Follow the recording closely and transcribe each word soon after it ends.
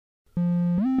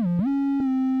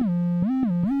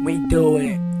We do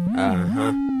it.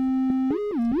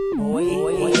 Boy.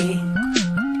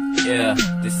 Yeah,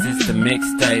 this is the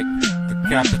mixtape, the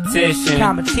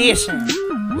competition.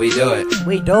 We do it.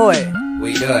 We do it.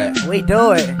 We do it. We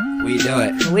do it. We do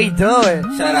it. We do it.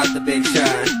 Shout out to Big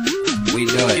Sean. We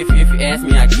do it. If you ask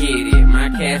me, I get it. My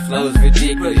cash flow is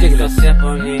ridiculous. So step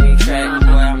on any track, boy,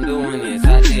 I'm doing this.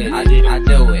 I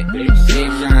do it. Big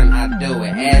Sean, I do it.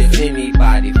 Ask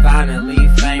anybody. Finally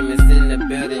famous in the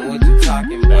building. What you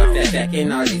talking about?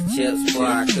 Stacking all these chips, boy,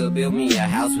 I could build me a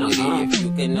house with it. If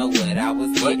you can know what I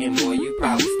was getting, boy, you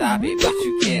probably stop it. But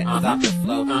you can't stop the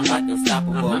flow. Like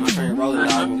unstoppable. My friend rolling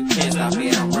dog. You can't stop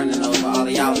it. I'm running over all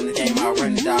of y'all in the game. I'll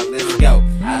run the dog. Let's go.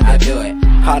 I do it.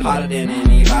 Harder than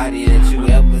anybody that you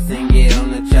ever seen. Get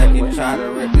on the track and try to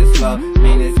rip this flow.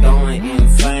 Man, it's going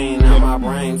insane. On my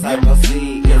brain, Psycho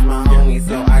C is my homie,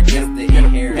 so I guess the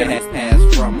inheritance has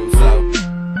passed from him. So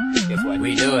guess what?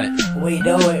 We do it. We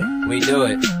do it. We do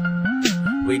it.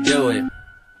 We do it,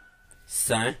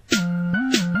 son.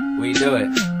 We do it.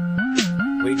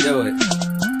 We do it.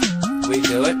 We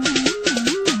do it.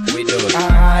 We do it.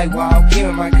 I walk in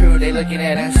with my crew, they looking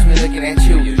at us, we looking at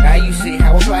you. Now you see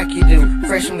how a black you do,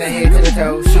 fresh from the head to the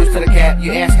toe, shoes to the cap.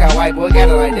 You ask how white boy got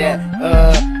it like that,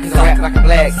 cause I rap like a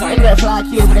black. That's like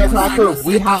you, that's like crew.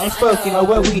 We hot as fuck, you know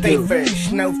what we do. Big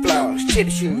fish, no flaws,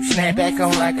 chitty shoes, snap back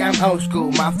on like I'm old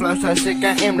school. My flow so sick,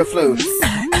 I am the flu.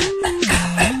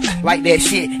 Like that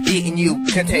shit, getting you.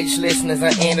 Contagious listeners,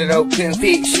 an antidote couldn't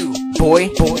fix you. Boy.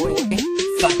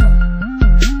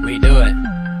 We do it.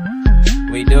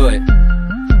 We do it.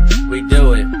 We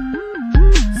do it,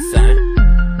 son.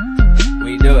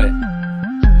 We do it.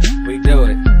 We do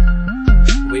it.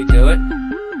 We do it.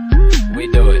 We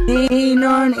do it.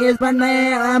 D-Norn is my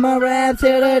name. I'm a rap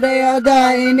till the day I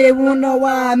die. And they won't know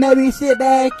why. Maybe sit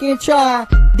back and try.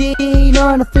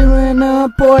 D-Norn, I'm feeling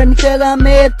important. Cause I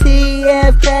made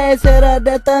TFK to the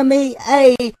death of me.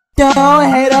 Ayy. Don't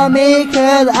hate on me,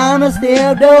 cause I'm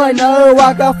still doing no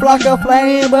walk a flock of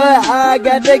flame, but I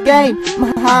got the game.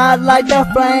 My heart like the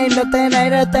flame, nothing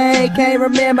ain't a thing. Can't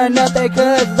remember nothing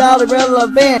cause it's all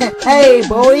irrelevant. Hey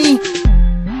boy.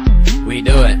 We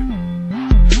do it.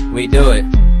 We do it.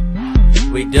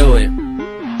 We do it,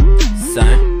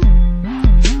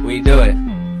 son. We do it.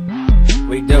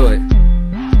 We do it.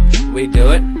 We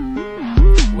do it.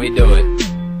 We do it.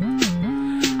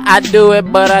 I do it,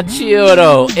 but I chill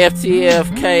though.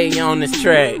 FTFK on this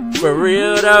track. For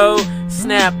real though.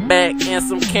 Snapback and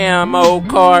some camo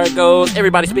cargos.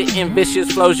 Everybody spitting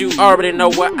vicious flows. You already know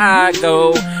where I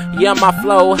go. Yeah, my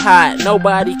flow hot.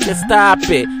 Nobody can stop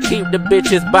it. Keep the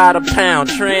bitches by the pound.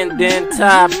 Trending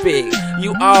topic.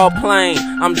 You all plain.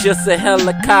 I'm just a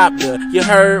helicopter. You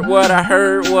heard what I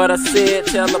heard, what I said.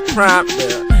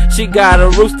 Teleprompter. She got a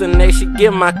rooster neck. She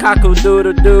give my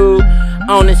cock-a-doodle-doo.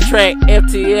 On this track,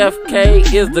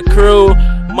 FTFK is the crew.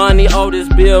 Money owed is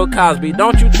Bill Cosby.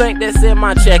 Don't you think that said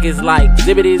my check is like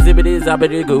zibbity zibbity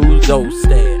zobbity goose, those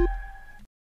stats.